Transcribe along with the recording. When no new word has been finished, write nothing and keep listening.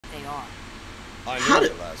they are. I How knew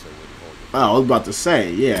did... the last I wouldn't hold you. Oh, I was about to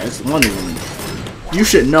say, yeah, it's Wonder Woman. You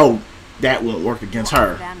should know that won't work against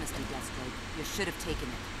her. Amnesty, Deathstroke. You should have taken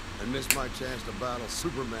it. I missed my chance to battle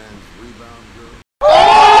Superman's rebound girl.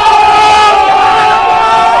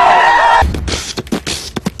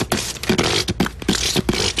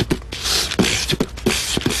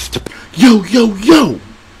 Yo, yo, yo!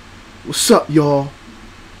 What's up, y'all?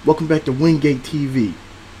 Welcome back to Wingate TV.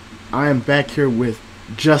 I am back here with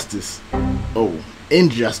Justice. Oh,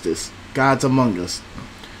 Injustice. Gods Among Us.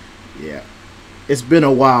 Yeah. It's been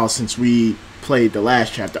a while since we played the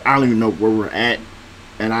last chapter. I don't even know where we're at.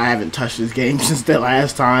 And I haven't touched this game since the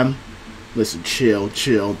last time. Listen, chill,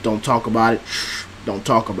 chill. Don't talk about it. Shh, don't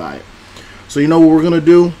talk about it. So you know what we're going to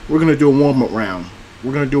do? We're going to do a warm-up round.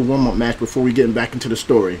 We're going to do a warm-up match before we get back into the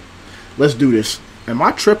story. Let's do this. Am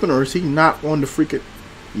I tripping or is he not on the freaking...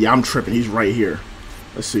 Yeah, I'm tripping. He's right here.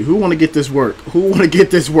 Let's see. Who want to get this work? Who want to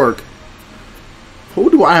get this work? Who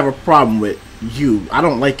do I have a problem with? You. I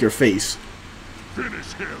don't like your face.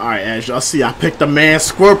 Alright, as y'all see, I picked the man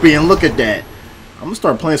Scorpion. Look at that. I'm going to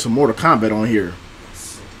start playing some Mortal Kombat on here.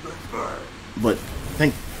 But I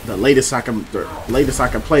think the latest I can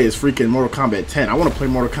play is freaking Mortal Kombat 10. I want to play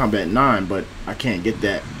Mortal Kombat 9, but I can't get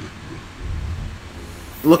that.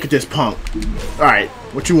 Look at this punk. Alright,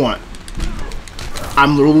 what you want?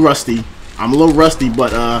 I'm a little rusty.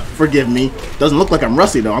 But forgive me. Doesn't look like I'm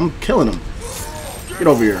rusty though. I'm killing him. Get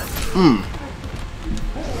over here.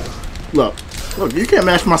 Look, you can't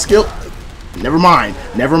match my skill. Never mind.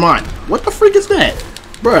 What the freak is that?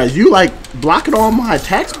 Bruh, is you like blocking all my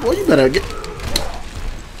attacks? Boy, you better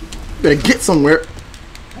get somewhere.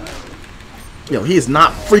 Yo, he is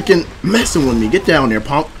not freaking messing with me. Get down there,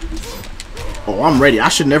 punk. Oh, I'm ready. I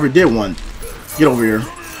should never did one. Get over here.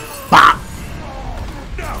 Bop.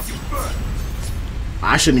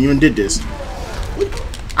 I shouldn't even did this.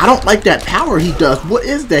 I don't like that power he does. What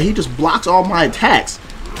is that? He just blocks all my attacks.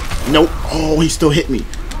 Nope. Oh, he still hit me.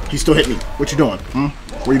 What you doing?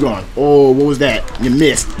 Where you going? Oh, what was that? You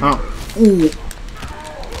missed, huh? Ooh.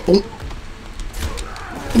 Boom.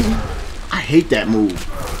 I hate that move.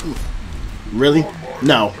 Really?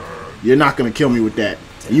 No. You're not going to kill me with that.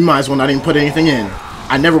 You might as well not even put anything in.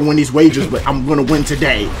 I never win these wagers, but I'm going to win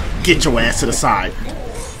today. Get your ass to the side.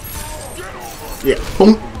 Yeah.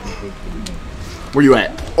 Boom. Where you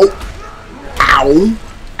at? Oh. Ow.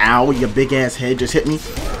 Ow, your big ass head just hit me.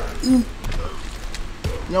 You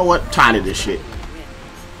know what? Tired of this shit.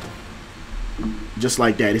 Just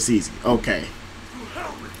like that. It's easy. Okay.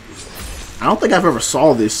 I don't think I've ever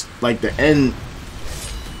saw this. Like the end.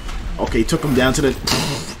 Okay, took him down to the...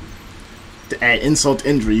 To add insult to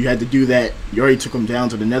injury, you had to do that. You already took him down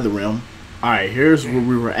to the nether realm. Alright, here's where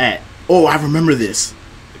we were at. Oh, I remember this.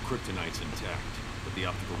 The kryptonite's intact, but the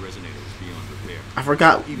optical resonator is beyond repair. I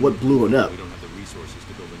forgot what blew it up. We don't have the resources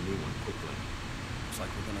to build a new one quickly. Looks like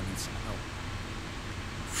we're gonna need some help.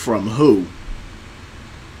 From who?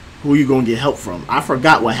 Who are you gonna get help from? I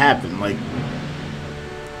forgot what happened. Like,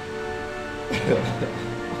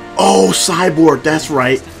 oh, Cyborg. That's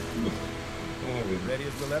right. Ready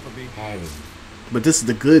as we'll ever be. But this is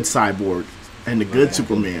the good Cyborg and the good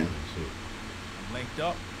Superman. I'm linked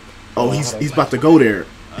up. Oh, he's about to go there.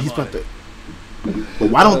 He's about to. But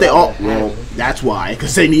why don't they all? Well, that's why.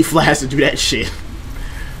 Because they need Flash to do that shit.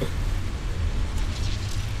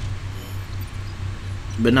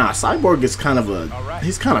 But nah, Cyborg is kind of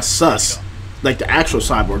he's kind of sus. Like the actual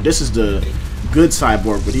Cyborg. This is the good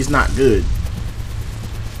Cyborg, but he's not good.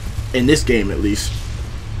 In this game, at least.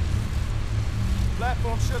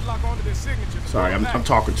 Sorry, I'm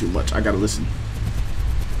talking too much. I gotta listen.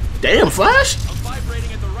 Damn, Flash! I'm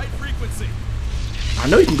vibrating at the right frequency. I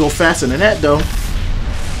know you can go faster than that, though.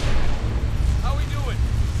 How we doing?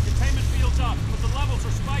 Containment field's up, but the levels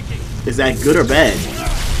are spiking. Is that good or bad?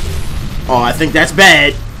 Oh, I think that's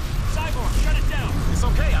bad. Cyborg, shut it down. It's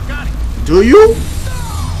okay, I've got it. Do you?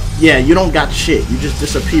 Yeah, you don't got shit. You just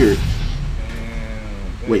disappeared.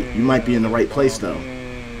 Wait, you might be in the right place, though.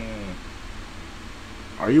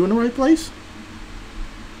 Are you in the right place?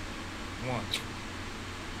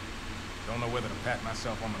 Don't know whether to pat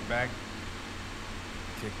myself on the back,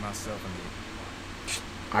 kick myself in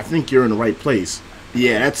the... I think you're in the right place.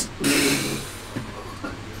 Yeah, that's...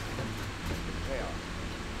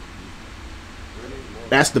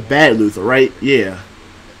 That's the bad Luther, right? Yeah.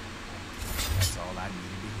 That's all I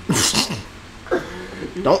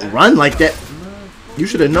need. Don't run like that. You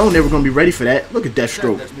should have known they were going to be ready for that. Look at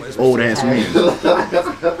Deathstroke, old ass man.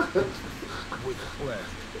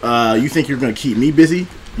 You think you're going to keep me busy?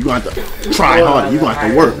 You're going to have to try harder. You're going to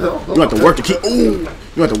have to work. You're going to have to work to keep... Ooh! You're going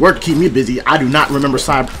to have to work to keep me busy. I do not remember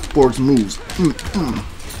Cyborg's moves.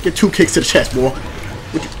 Get 2 kicks to the chest, boy.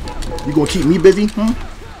 You gonna keep me busy?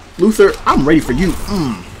 Luther, I'm ready for you.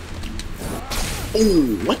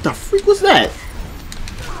 Oh, what the freak was that?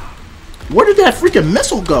 Where did that freaking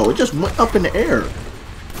missile go? It just went up in the air.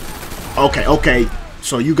 Okay, okay.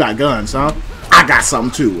 So you got guns, huh? I got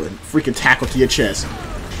something too. A freaking tackle to your chest.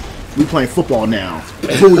 We playing football now.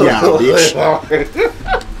 Booyah,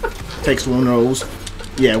 bitch. Takes one of those.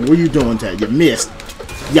 Yeah, what are you doing, Ted? You missed.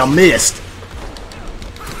 You missed.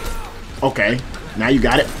 Okay, now you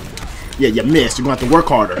got it. Yeah, you missed. You're gonna have to work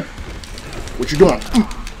harder. What you doing?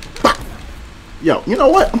 Yo, you know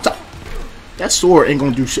what? That sword ain't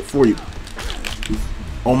gonna do shit for you.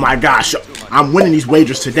 Oh my gosh, I'm winning these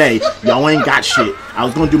wagers today. Y'all ain't got shit. I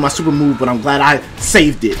was gonna do my super move, but I'm glad I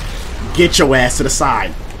saved it. Get your ass to the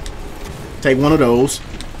side. Take one of those.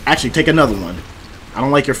 Actually, take another one. I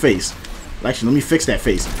don't like your face. Actually, let me fix that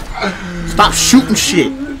face. Stop shooting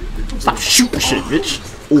shit. Stop shooting shit, bitch.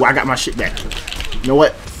 Oh, I got my shit back. You know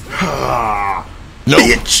what? No.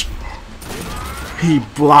 Bitch. He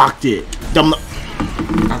blocked it. I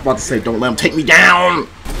was about to say, don't let him take me down.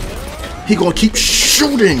 He gonna keep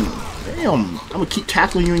shooting. Damn. I'm gonna keep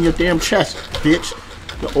tackling you in your damn chest, bitch.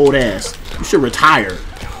 Your old ass. You should retire.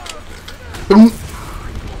 Boom.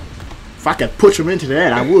 If I could push him into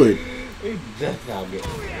that, I would.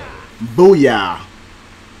 Booyah.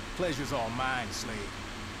 Pleasure's all mine, slave.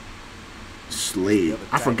 Slave.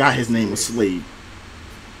 I forgot his name was Slave.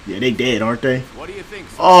 Yeah, they dead, aren't they? What do you think,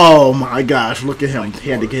 sir? Oh my gosh, look at him. He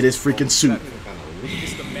had to get his freaking suit.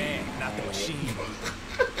 It's the man, not the machine.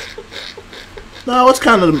 No, it's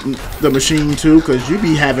kind of the machine too, because you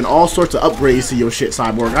be having all sorts of upgrades to your shit,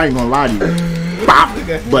 Cyborg. I ain't gonna lie to you. Bop!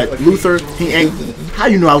 But Luther, he ain't. How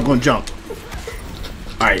you know I was gonna jump?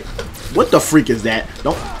 Alright. What the freak is that?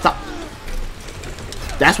 Don't stop.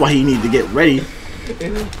 That's why he needed to get ready.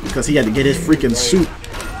 Because he had to get his freaking suit.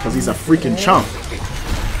 Because he's a freaking chump.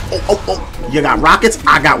 Oh, oh, oh. You got rockets?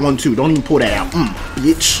 I got one too. Don't even pull that out.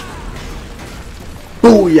 Bitch.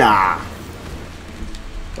 Booyah.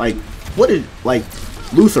 Like, what did, like,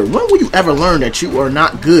 Luther, when will you ever learn that you are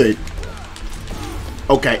not good?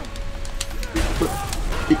 Okay.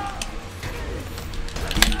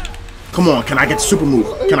 Come on, can I get the super move?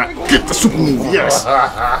 Can I get the super move? Yes.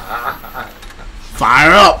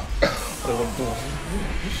 Fire up.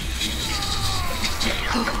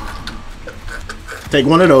 Take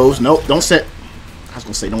one of those. Nope, don't set. I was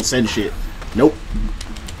gonna say don't send shit. Nope.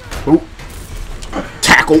 Oop.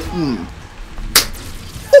 Tackle.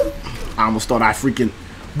 I almost thought I freaking.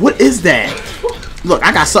 What is that? Look,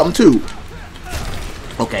 I got something too.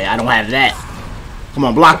 Okay, I don't have that. Come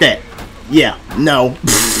on, block that. Yeah, no.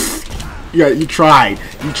 Yeah, you tried.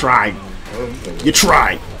 You tried. You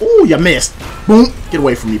tried. Ooh, you missed. Boom. Get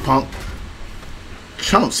away from me, punk.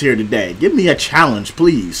 Chumps here today. Give me a challenge,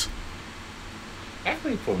 please.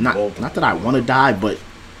 Not that I want to die, but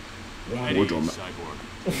wardrobe.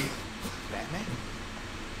 Batman?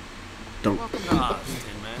 Don't.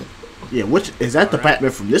 Yeah, which is that? The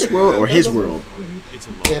Batman from this world or his world?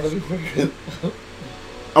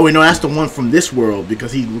 Oh wait, no, that's the one from this world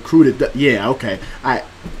because he recruited. Yeah, okay. I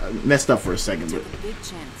messed up for a second, but Big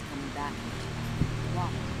chance coming back.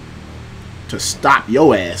 to stop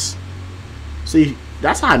your ass. See,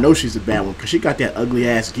 that's how I know she's a bad one because she got that ugly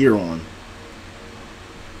ass gear on.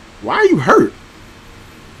 Why are you hurt?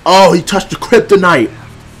 Oh, he touched the kryptonite.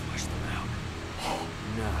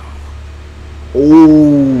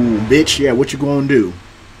 Oh, bitch, yeah, what you gonna do?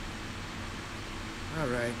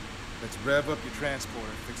 Alright, let's rev up your transporter,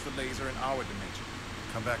 fix the laser in our dimension.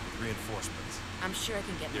 Come back with reinforcements. I'm sure I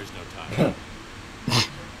can get There's no time.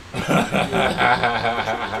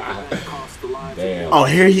 Damn. Oh,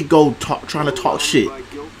 here he go trying to talk shit.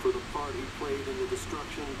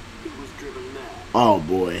 Oh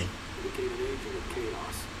boy. Became an agent of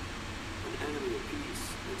chaos, an enemy of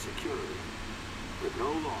peace and security. But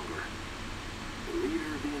no longer. The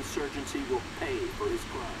leader of the insurgency will pay for his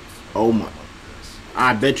crimes. Oh my.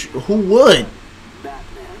 I bet you. Who would?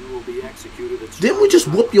 Batman will be executed at Didn't we just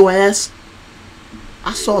whoop your ass?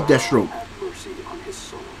 I saw Deathstroke. have mercy on his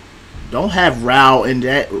soul. Don't have Ral in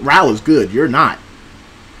that. Ral is good. You're not.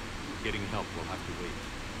 Getting help will have to wait.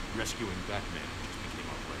 Rescuing Batman just became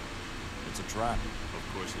our plan. It's a trap.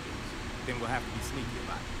 Of course it is. Then we'll have to be sneaky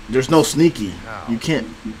about it. There's no sneaky. You can't.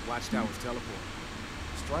 Watchtower's teleport.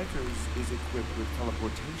 Strikers is equipped with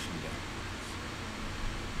teleportation guns.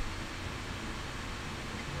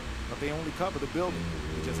 But they only cover the building.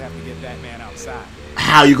 We just have to get Batman outside.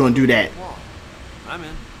 How you gonna do that? I'm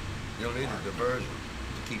in. You'll need a diversion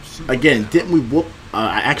to keep super. Again, didn't we whoop?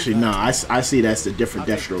 Actually, no. I see that's the different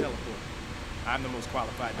I'll take the Deathstroke. teleport. I'm the most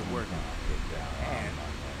qualified to work on it. And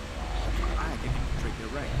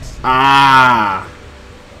Ah.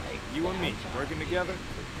 You and me working together?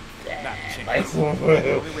 Not a chance. The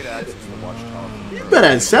only way to access the watchtower. You better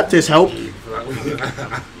accept his help. You'll need someone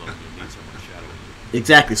shadowing you.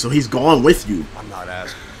 Exactly, so he's gone with you, I'm not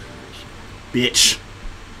asking. bitch.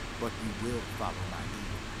 But you will follow my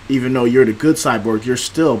lead. Even though you're the good cyborg, you're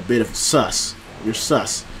still a bit of sus. You're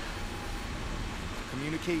sus.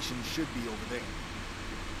 Communication should be over there.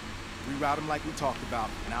 Reroute them like we talked about,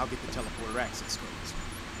 and I'll get the teleporter access codes.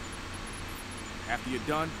 After you're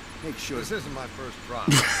done, make sure. This isn't my first try. I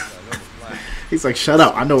know the plan. He's like, shut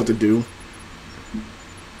up, I know what to do.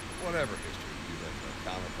 Whatever history you have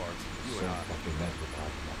counterparts, you and I.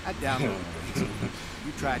 I downloaded things.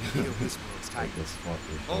 You tried to heal this world's tightness.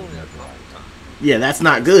 Only a couple times. Yeah, that's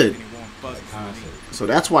not good. And it won't buzz it for me. So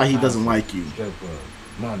that's why he doesn't like you.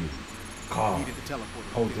 Money, car, Needed the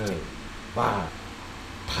teleporter. hotel, vibe,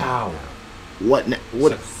 power, What?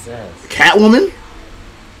 What? success, Catwoman?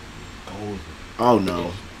 gold. Oh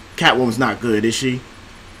no, Catwoman's not good, is she?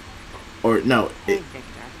 Or no, Hey,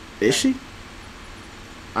 Victor. is she?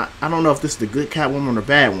 I don't know if this is the good Catwoman or the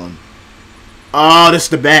bad one. Oh, this is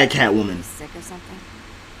the bad You Catwoman. sick or something?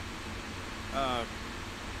 No.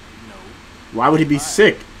 Why would he be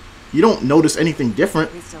sick? You don't notice anything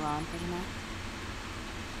different. We still on pretty much?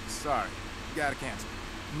 Sorry. Gotta cancel.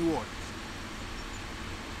 New orders.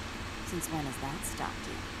 Since when has that stopped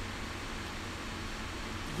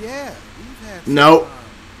you? Yeah, we've had No.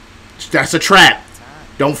 some, That's a trap. time.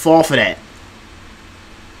 Don't fall for that.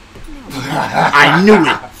 I knew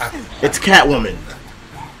it. It's Catwoman.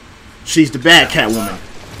 She's the bad Catwoman.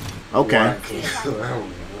 Okay.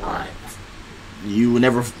 You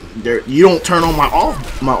never. You don't turn on my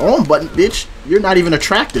on button, bitch. You're not even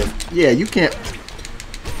attractive. Yeah, you can't.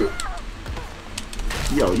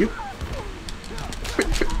 Yo, you.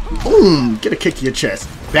 Boom! Get a kick to your chest.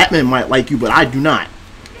 Batman might like you, but I do not.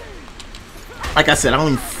 Like I said, I don't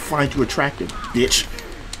even find you attractive, bitch.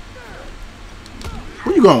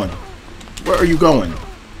 Where you going? Where are you going?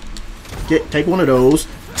 Take one of those.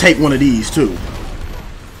 Take one of these too.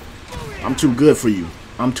 I'm too good for you.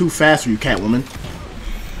 I'm too fast for you, Catwoman.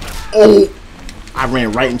 Oh! I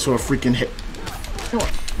ran right into a freaking hit.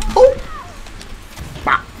 Oh!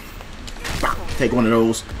 Bop. Bop. Take one of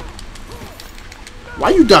those. Why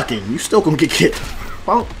you ducking? You still gonna get hit.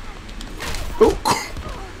 Oh. Oh.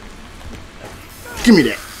 Give me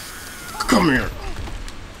that. Come here.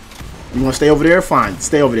 You wanna stay over there? Fine.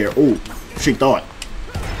 Stay over there. Oh, she thought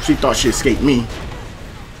she escaped me.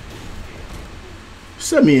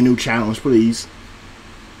 Send me a new challenge, please.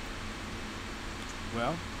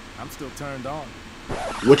 Well, I'm still turned on.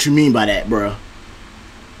 What you mean by that, bruh?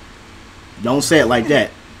 Don't say it like that.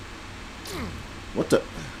 What the?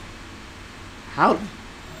 How?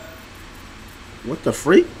 What the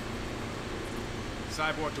freak?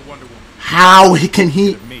 Cyborg to Wonder Woman. How can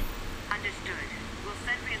he? Me. Understood. We'll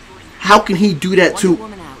send reinforcements. How can he do that Wonder to?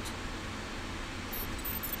 Woman out.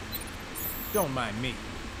 Don't mind me.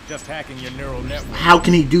 Just hacking your neural network. How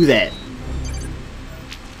can he do that?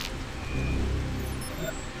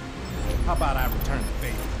 How about I return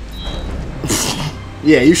the favor?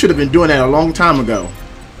 Yeah, you should have been doing that a long time ago.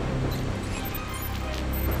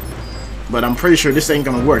 But I'm pretty sure this ain't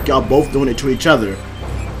gonna work. Y'all both doing it to each other.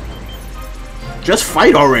 Just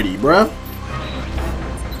fight already, bruh.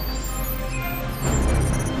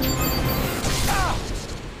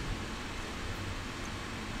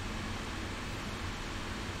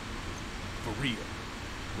 For real.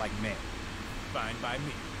 Like man. Fine by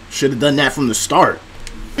me. Should have done that from the start.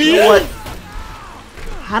 You know what?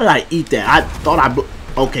 How did I eat that? I thought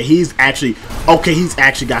okay, he's actually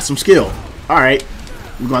got some skill. All right,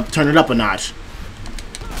 we're gonna have to turn it up a notch.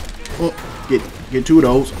 Oh, get two of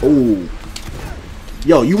those. Oh,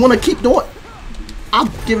 yo, you wanna keep doing? I'll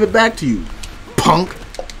give it back to you, punk.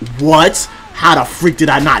 What? How the freak did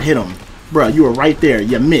I not hit him, bruh? You were right there.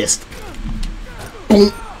 You missed.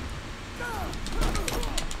 Boom.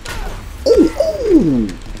 Oh,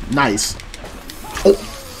 nice. Oh,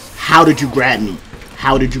 how did you grab me?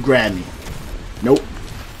 How did you grab me? Nope.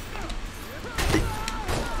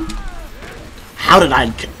 How did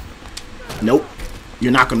I? Nope.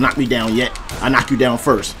 You're not gonna knock me down yet. I knock you down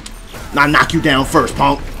first. I knock you down first,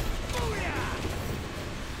 punk.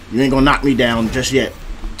 You ain't gonna knock me down just yet,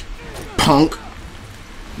 punk.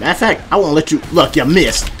 Matter of fact, I won't let you. Look, you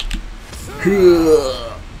missed.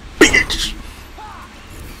 Bitch.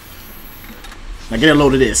 Now get a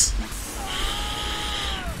load of this.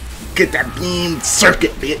 Get that beam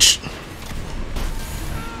circuit, bitch.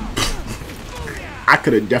 I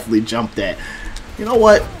could have definitely jumped that. You know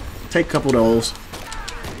what? Take a couple of those.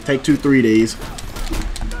 Take 2, 3 days.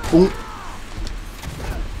 Boom.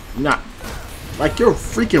 Not like you're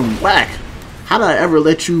freaking whack. How did I ever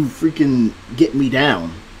let you freaking get me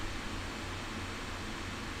down?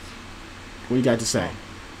 What do you got to say?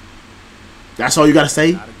 That's all you got to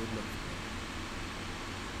say? Not a good look.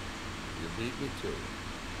 You beat me too.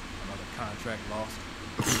 Another contract lost.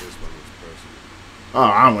 This one was personal. Oh,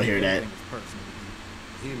 I don't want to hear that. Everything was personal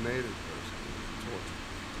with you. He made it personal.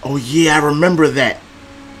 Torture. Oh yeah, I remember that.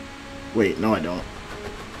 Wait, no I don't.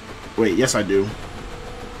 Wait, yes I do.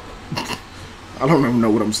 I don't even know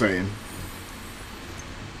what I'm saying.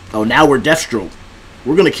 Oh, now we're Deathstroke.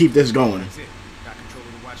 We're gonna keep this going. That's it. Got control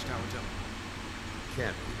of the watchtower tunnel.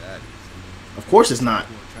 Can't be that easy. Of course it's not.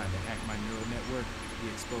 Who are trying to hack my neural network, be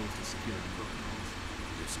exposed to security protocols.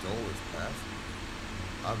 You stole his password.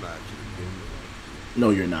 I'm actually giving it. No,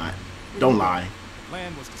 you're not. Don't lie. The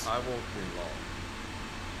plan was to I won't be long.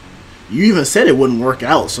 You even said it wouldn't work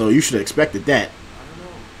out, so you should have expected that. I don't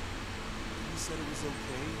know. He said it was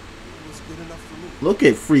okay. It was good enough for me. Look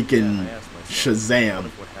at freaking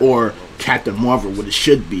Shazam, or Captain Marvel, what it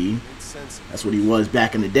should be. Made sense. That's what he was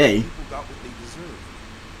back in the day. People got what they deserved.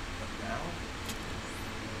 But now,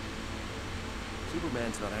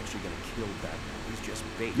 Superman's not actually gonna kill Batman. He's just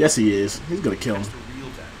bait. Yes, he is. He's gonna kill him. That's the real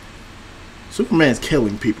Batman. Superman's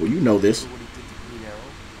killing people. You know this. Remember what he did to Green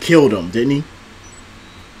Arrow? Killed him, didn't he?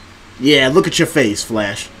 Yeah, look at your face,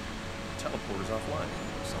 Flash. Teleporter's offline.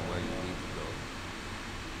 Somewhere you need to go.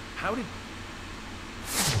 How did...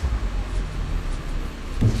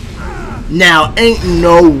 Now, ain't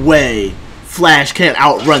no way Flash can't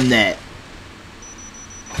outrun that.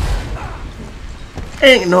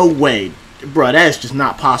 Ain't no way. Bruh, that's just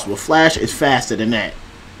not possible. Flash is faster than that.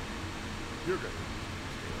 You're gonna.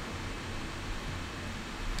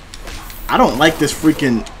 I don't like this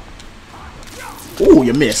freaking... Ooh,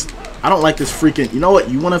 you missed. I don't like this freaking... You know what?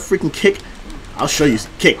 You want to freaking kick? I'll show you.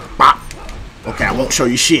 Kick. Bop. Okay, I won't show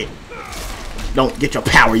you shit. Don't get your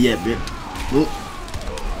power yet, bitch.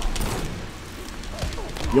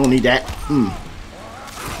 You don't need that. Boom.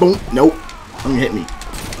 Nope. Don't even hit me.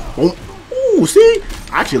 Boom. Ooh, see?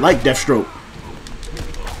 I actually like Deathstroke.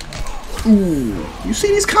 Ooh. You see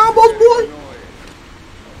these combos, boy?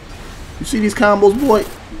 You see these combos, boy?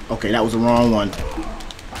 Okay, that was the wrong one.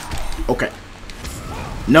 Okay.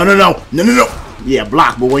 No, no, no. No, no, no. Yeah,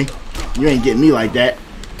 block, boy. You ain't getting me like that.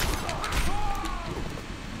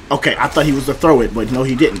 Okay, I thought he was to throw it, but no,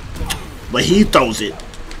 he didn't. But he throws it.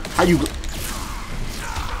 How you...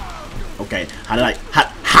 Okay, how did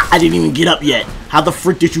I didn't even get up yet. How the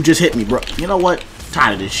frick did you just hit me, bro? You know what?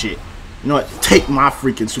 Tired of this shit. You know what? Take my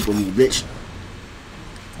freaking super move, bitch.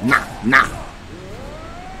 Nah, nah.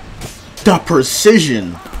 The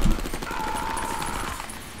precision.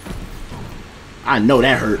 I know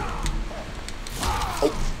that hurt.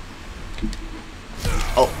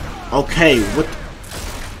 Oh, okay. What?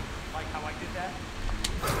 Like how I did that?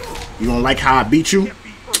 You don't like how I beat you? Can't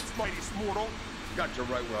beat Earth's mightiest mortal. Got you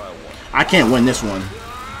right where I want. I can't win this one.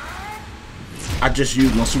 I just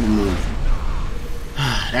used my super move.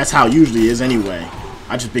 That's how it usually is anyway.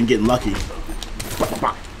 I just been getting lucky.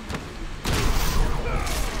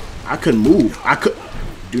 I couldn't move. I could.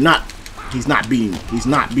 Do not. He's not beating me. He's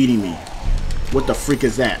not beating me. What the freak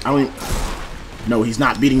is that? I don't even... No, he's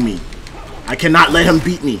not beating me. I cannot let him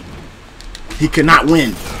beat me. He cannot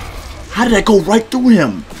win. How did that go right through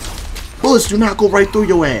him? Bullets do not go right through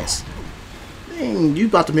your ass. Dang, you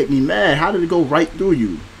about to make me mad. How did it go right through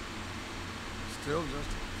you? Still just.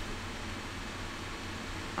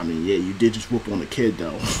 I mean, yeah, you did just whoop on the kid,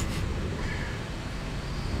 though.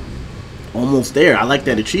 Almost there. I like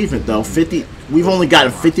that achievement, though. 50. We've only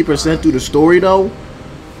gotten 50% through the story, though.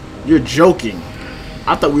 You're joking.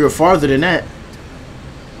 I thought we were farther than that.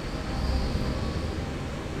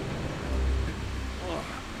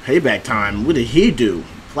 Payback time. What did he do?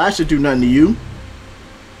 Flash didn't do nothing to you.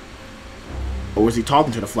 Or was he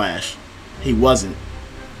talking to the Flash? He wasn't.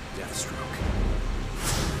 Deathstroke.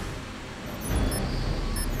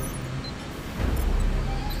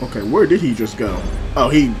 Okay, where did he just go? Oh,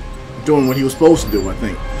 he doing what he was supposed to do, I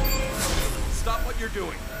think. Stop what you're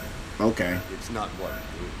doing. Okay. It's not what I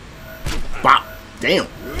do. Bop. Damn.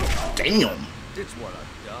 Damn. It's what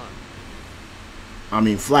I've done. I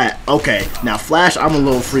mean, Flash. Okay, now Flash, I'm a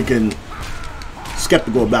little freaking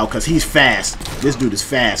skeptical about because he's fast. This dude is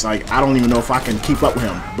fast. Like, I don't even know if I can keep up with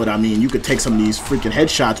him. But I mean, you could take some of these freaking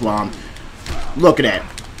headshots while I'm... Look at that.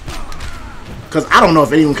 Because I don't know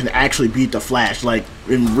if anyone can actually beat the Flash, like,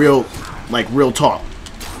 in real talk.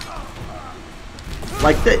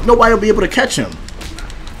 Like, nobody will be able to catch him.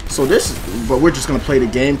 So this, but we're just going to play the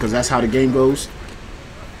game because that's how the game goes.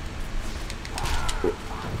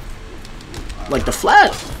 Like the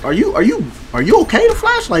Flash, are you okay, the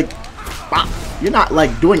Flash? Like, you're not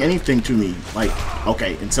like doing anything to me. Like,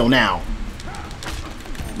 okay, until now.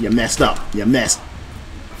 You messed up. You messed.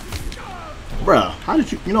 Bruh, how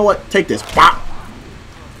did you know what? Take this. Bop.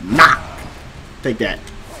 Nah. Take that.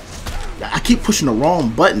 I keep pushing the wrong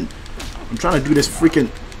button. I'm trying to do this freaking.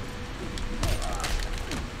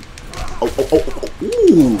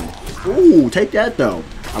 Ooh, take that though.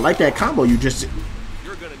 I like that combo you just.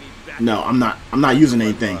 No, I'm not using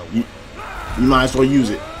anything. You might as well use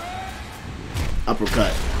it.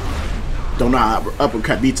 Uppercut. Don't know how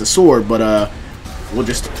uppercut beats a sword, but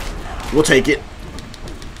we'll take it.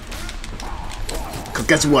 Cause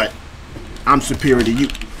guess what? I'm superior to you.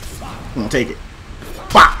 I'm gonna take it.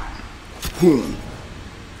 Bop. Boom.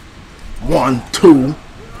 1, 2.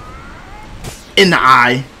 In the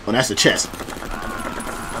eye. Oh, that's the chest.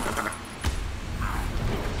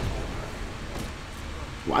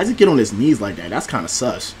 Why does it get on his knees like that? That's kind of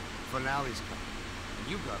sus. Finale's coming.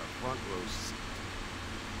 You got a front row seat.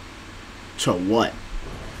 To what?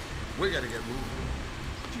 We gotta get moving.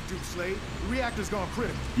 What you do, Slade? The reactor's gone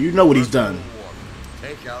critical. You know what he's done.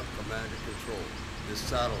 Take out command and control. This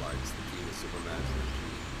satellite's the key to Superman's regime.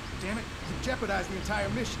 Damn it, you jeopardized the entire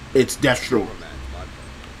mission. It's Deathstroke. Superman's my partner,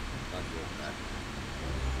 not your Batman.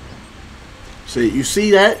 See, you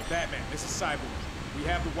see that? Batman, this is Cyborg. We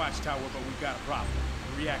have the watchtower, but we've got a problem.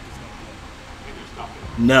 The reactor's not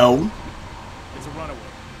close. No. It's a runaway.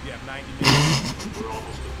 You have 90 minutes. We're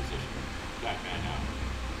almost in position. Batman out.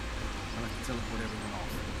 I'd like to teleport everyone off.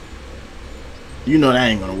 You know that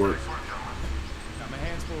ain't gonna work. Got my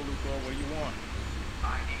hands full, Luthor. What do you want?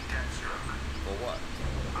 I need Deathstroke. For what?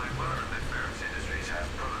 I learned that Ferris Industries has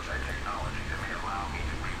prototype technology that may allow me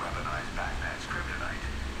to re-weaponize Batman's kryptonite.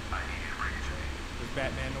 I need you to bring it to me. Does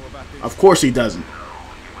Batman know about this? Of course he doesn't. No,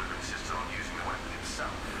 he would have insisted on using the weapon himself.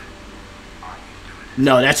 I need to do it.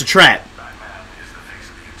 No, that's a trap. Batman is the face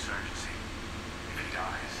of the insurgency. If he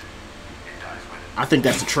dies, it dies with him. I think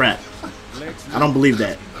that's a trap. Lex I don't believe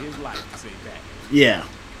that. his life to save Batman. Yeah.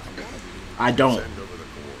 I don't. Send over the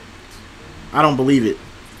coordinates. I don't believe it.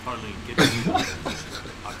 Harleen, get to the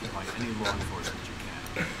occupy any law enforcement you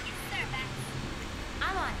can.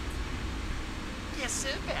 I'm on it. Yes, sir,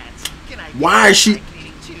 Bats. Can I Why is she-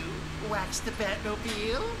 needing to wax the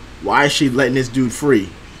Batmobile? Why is she letting this dude free?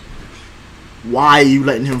 Why are you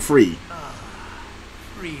letting him free?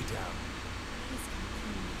 Freedom.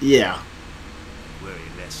 Yeah. Worry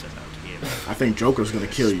less about him. I think Joker's gonna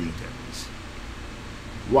kill you. Sweetums.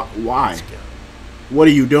 Why? Let's go. What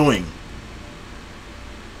are you doing?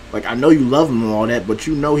 Like, I know you love him and all that, but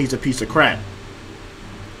you know he's a piece of crap. I can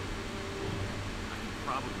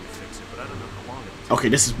probably fix it, but I don't know how long it'll take. Okay,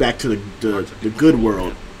 this is back to the good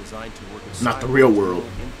world, Designed to work not the inside real those world. little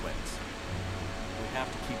implants. We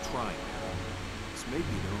have to keep trying. This may be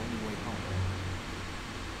their only way home.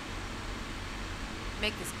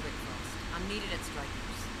 Make this quick, Frost. I'm needed at Strikers.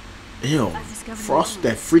 Ew. Frost,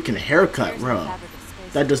 that freaking haircut, bro.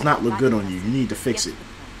 That does not look good on you. You need to fix it.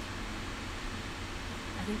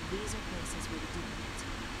 I think these are places where the duplicates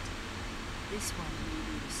are kept. This one may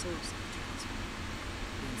be the source of the transfer.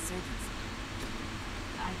 The insurgency.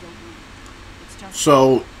 I don't know. It's just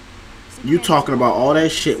So, you talking about all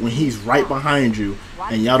that shit when he's right behind you,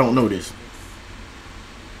 and y'all don't notice.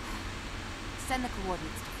 Send the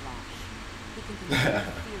coordinates to Flash. He can communicate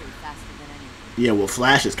the theory faster than anyone. Yeah, well,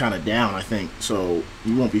 Flash is kind of down, I think, so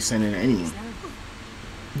you won't be sending it to anyone.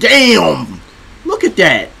 Damn! Look at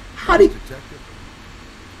that! How did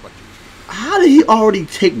he already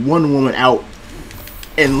take one woman out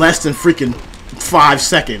in less than freaking 5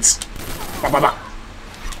 seconds? Bah, bah, bah.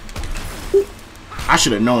 I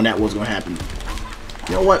should have known that was gonna happen.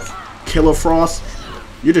 You know what, Killer Frost?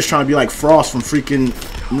 You're just trying to be like Frost from freaking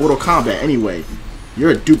Mortal Kombat anyway.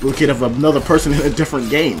 You're a duplicate of another person in a different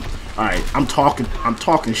game. Alright, I'm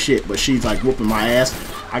talking shit, but she's like whooping my ass.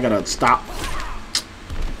 I gotta stop.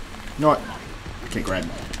 You know what? I can't grab it.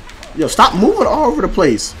 Yo, stop moving all over the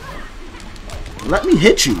place. Let me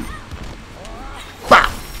hit you. Bah!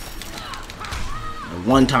 And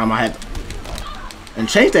one time I had... And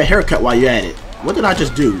change that haircut while you're at it. What did I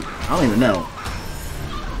just do? I don't even know.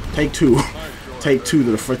 Take two. Take two to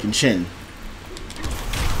the freaking chin.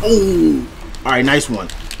 Oh! Alright, nice one.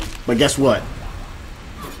 But guess what?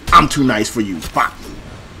 I'm too nice for you. Bah!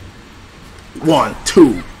 1,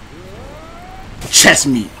 2. Chest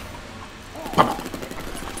meat. Bah!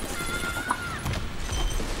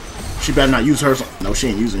 She better not use hers. No, she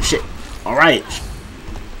ain't using shit. Alright.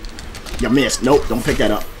 You missed. Nope, don't pick that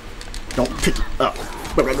up. Don't pick it up.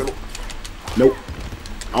 Nope.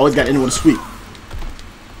 Always got to end with a sweep.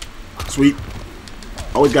 Sweep.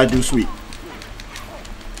 Always got to do sweep.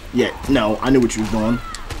 Yeah, no, I knew what you was doing.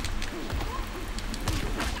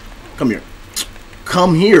 Come here.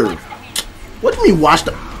 Come here. What do you mean watch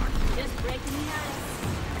the...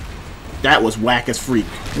 That was whack as freak.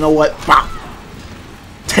 You know what? Bop.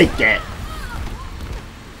 Take that.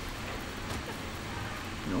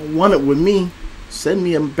 You don't want it with me. Send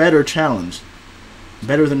me a better challenge.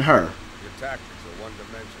 Better than her. Your tactics are one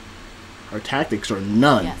dimension. Her tactics are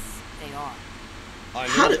none. Yes, they are. I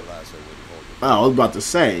How know did... the last I wouldn't hold you. Oh, I was about to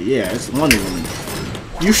say, yeah, it's Wonder Woman.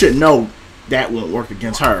 You should know that won't work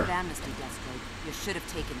against her. Amnesty, Deathstroke. You should have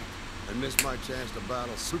taken it. I missed my chance to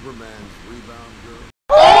battle Superman's rebound girl.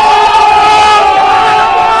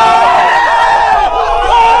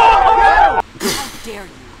 How dare you?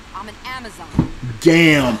 I'm an Amazon.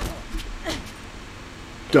 Damn.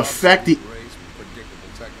 Defective. Grace with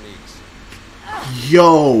predictable techniques.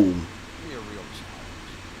 Yo. Give me a real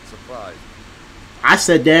challenge. Surprise me. I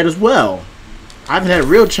said that as well. I haven't had a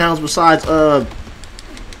real challenge besides, what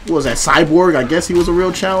was that, Cyborg? I guess he was a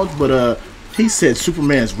real challenge, but, he said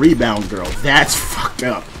Superman's rebound girl. That's fucked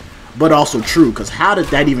up. But also true, because how did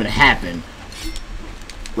that even happen?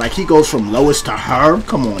 Like, he goes from Lois to her?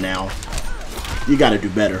 Come on now. You gotta do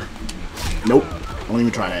better. Nope. Don't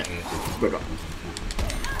even try that.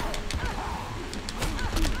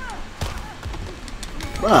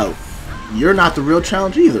 Bro, you're not the real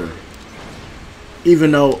challenge either.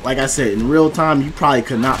 Even though, like I said, in real time, you probably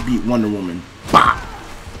could not beat Wonder Woman. Bop!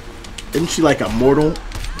 Isn't she like a mortal?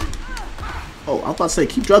 Oh, I was about to say,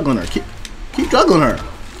 keep juggling her. Keep juggling her.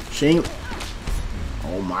 She ain't...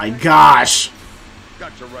 Oh my gosh.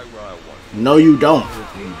 Got you right where I want. No, you don't.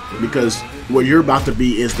 Because what you're about to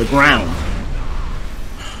be is the ground.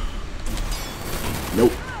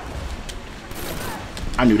 Nope.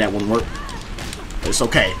 I knew that wouldn't work. It's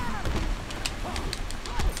okay.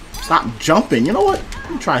 Stop jumping. You know what?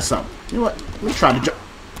 Let me try something. You know what? Let me try to jump.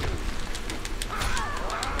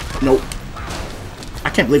 Nope. I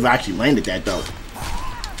can't believe I actually landed that, though.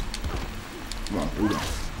 Come on, here we go.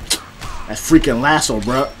 That freaking lasso,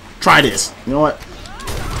 bro. Try this. You know what?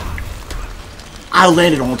 I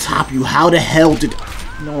landed on top of you. How the hell did...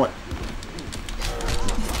 You know what?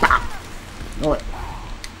 Bop. You know what?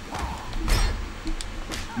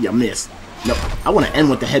 You missed. No, I want to end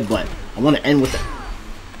with the headbutt. I want to end with the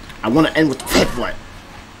headbutt.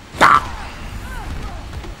 Bop.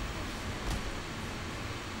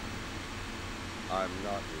 I'm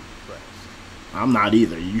not impressed. I'm not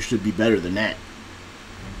either. You should be better than that.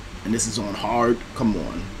 And this is on hard. Come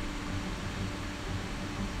on.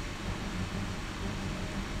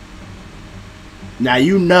 Now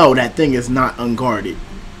you know that thing is not unguarded.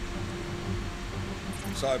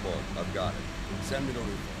 Cyborg, I've got it. Send me the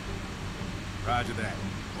refund. Roger that.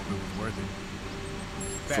 Hope it was worth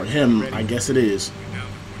it. For him, I guess it is. We're down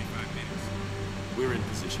to 45 minutes. We're in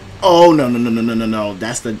position. Oh, no.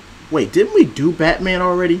 That's the... Wait, didn't we do Batman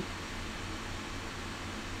already?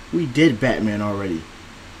 We did Batman already.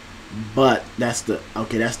 But that's the...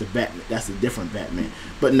 Okay, that's the Batman. That's a different Batman.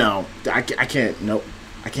 But no, I can't... Nope.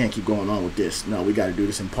 I can't keep going on with this. No, we got to do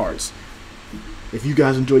this in parts. If you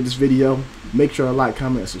guys enjoyed this video, make sure to like,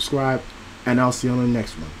 comment, and subscribe. And I'll see you on the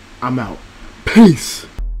next one. I'm out. Peace.